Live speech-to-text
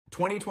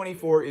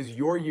2024 is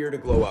your year to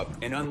glow up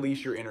and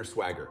unleash your inner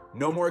swagger.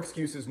 No more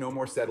excuses, no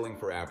more settling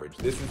for average.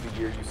 This is the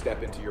year you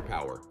step into your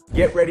power.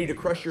 Get ready to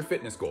crush your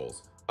fitness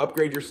goals,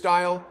 upgrade your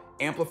style,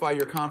 amplify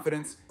your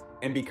confidence,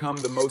 and become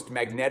the most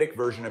magnetic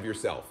version of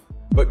yourself.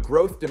 But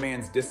growth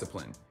demands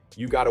discipline.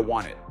 You gotta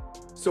want it.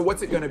 So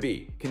what's it gonna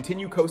be?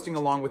 Continue coasting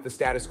along with the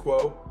status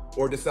quo,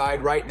 or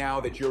decide right now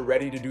that you're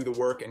ready to do the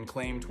work and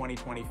claim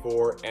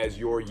 2024 as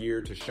your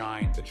year to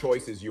shine? The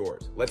choice is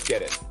yours. Let's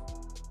get it.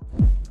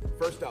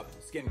 First up,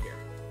 skincare.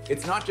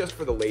 It's not just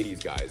for the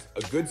ladies, guys.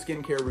 A good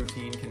skincare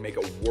routine can make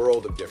a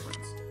world of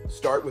difference.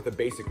 Start with a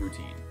basic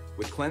routine,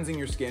 with cleansing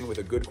your skin with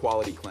a good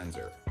quality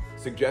cleanser.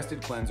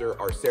 Suggested cleanser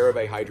are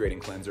CeraVe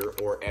Hydrating Cleanser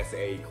or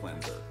SA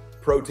Cleanser.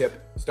 Pro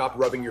tip, stop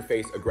rubbing your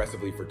face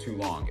aggressively for too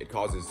long. It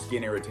causes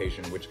skin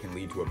irritation, which can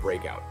lead to a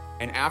breakout.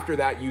 And after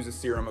that, use a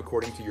serum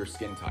according to your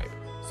skin type.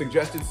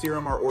 Suggested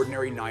serum are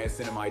ordinary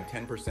niacinamide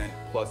 10%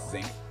 plus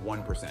zinc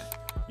 1%.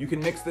 You can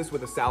mix this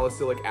with a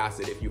salicylic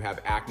acid if you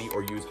have acne,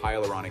 or use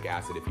hyaluronic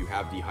acid if you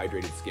have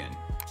dehydrated skin.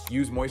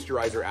 Use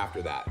moisturizer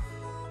after that.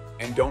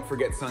 And don't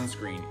forget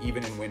sunscreen,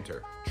 even in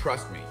winter.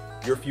 Trust me,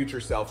 your future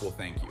self will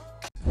thank you.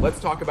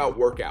 Let's talk about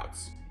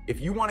workouts. If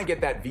you want to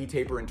get that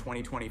V-taper in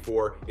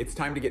 2024, it's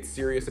time to get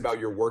serious about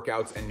your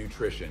workouts and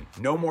nutrition.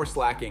 No more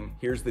slacking.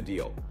 Here's the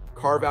deal.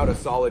 Carve out a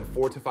solid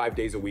 4 to 5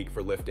 days a week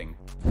for lifting.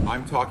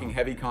 I'm talking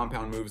heavy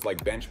compound moves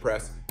like bench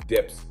press,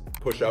 dips,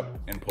 push-up,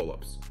 and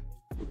pull-ups.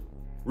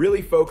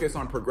 Really focus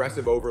on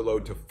progressive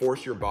overload to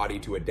force your body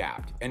to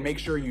adapt, and make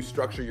sure you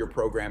structure your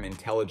program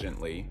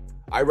intelligently.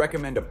 I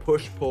recommend a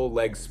push-pull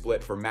leg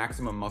split for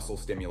maximum muscle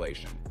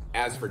stimulation.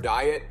 As for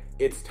diet,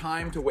 it's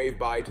time to wave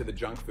bye to the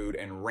junk food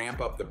and ramp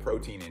up the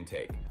protein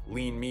intake.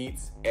 Lean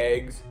meats,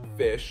 eggs,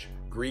 fish,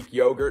 Greek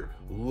yogurt,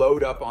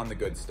 load up on the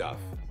good stuff.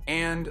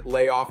 And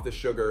lay off the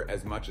sugar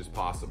as much as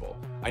possible.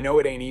 I know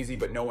it ain't easy,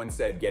 but no one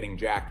said getting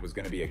jacked was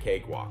gonna be a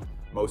cakewalk.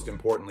 Most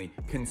importantly,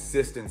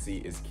 consistency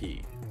is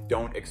key.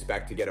 Don't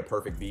expect to get a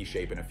perfect V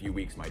shape in a few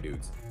weeks, my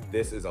dudes.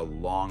 This is a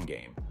long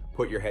game.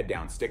 Put your head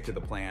down, stick to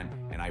the plan,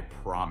 and I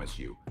promise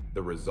you,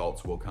 the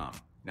results will come.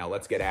 Now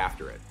let's get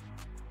after it.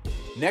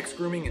 Next,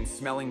 grooming and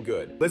smelling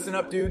good. Listen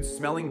up, dudes.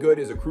 Smelling good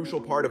is a crucial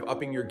part of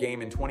upping your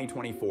game in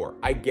 2024.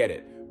 I get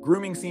it.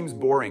 Grooming seems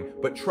boring,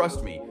 but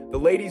trust me, the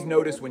ladies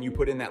notice when you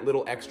put in that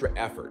little extra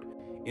effort.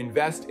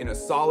 Invest in a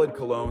solid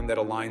cologne that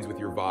aligns with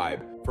your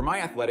vibe. For my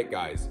athletic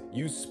guys,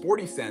 use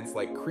sporty scents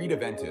like Creed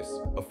Aventus.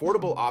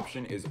 Affordable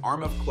option is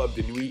Armaf Club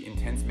de Nuit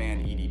Intense Man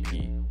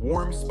EDP.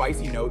 Warm,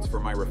 spicy notes for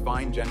my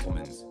refined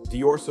gentlemans.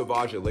 Dior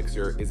Sauvage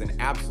Elixir is an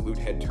absolute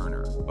head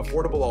turner.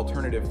 Affordable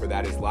alternative for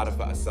that is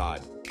Latifa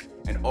Assad.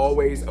 And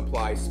always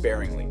apply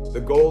sparingly.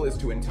 The goal is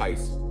to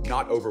entice,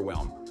 not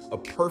overwhelm. A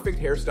perfect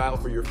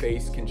hairstyle for your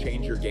face can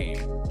change your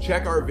game.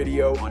 Check our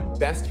video on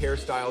best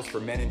hairstyles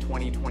for men in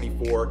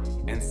 2024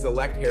 and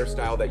select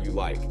hairstyle that you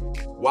like.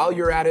 While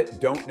you're at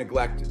it, don't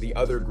neglect the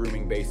other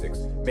grooming basics.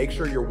 Make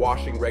sure you're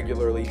washing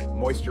regularly,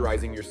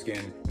 moisturizing your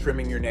skin,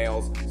 trimming your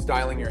nails,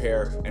 styling your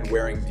hair, and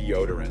wearing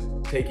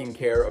deodorant. Taking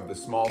care of the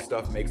small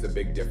stuff makes a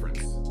big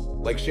difference.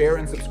 Like, share,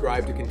 and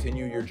subscribe to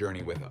continue your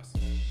journey with us.